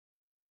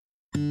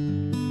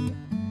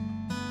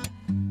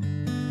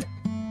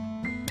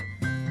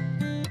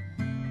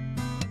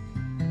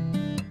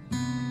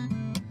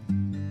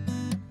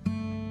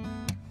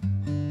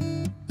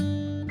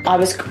I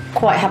was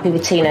quite happy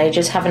with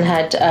teenagers, having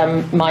had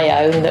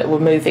my own that were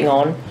moving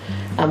on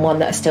and one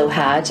that I still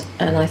had,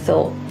 and I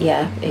thought,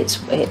 yeah,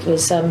 it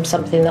was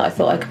something that I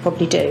thought I could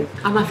probably do.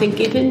 And I think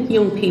giving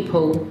young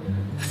people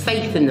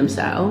faith in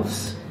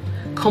themselves,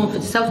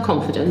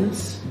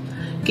 self-confidence,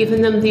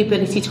 giving them the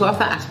ability to have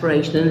that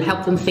aspiration and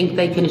help them think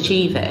they can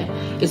achieve it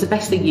is the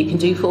best thing you can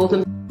do for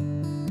them.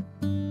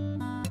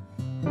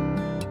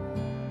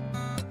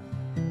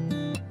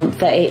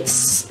 That it's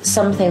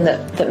something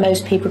that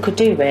most people could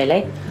do,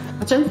 really.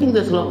 I don't think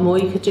there's a lot more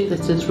you could do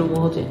that is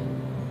rewarding.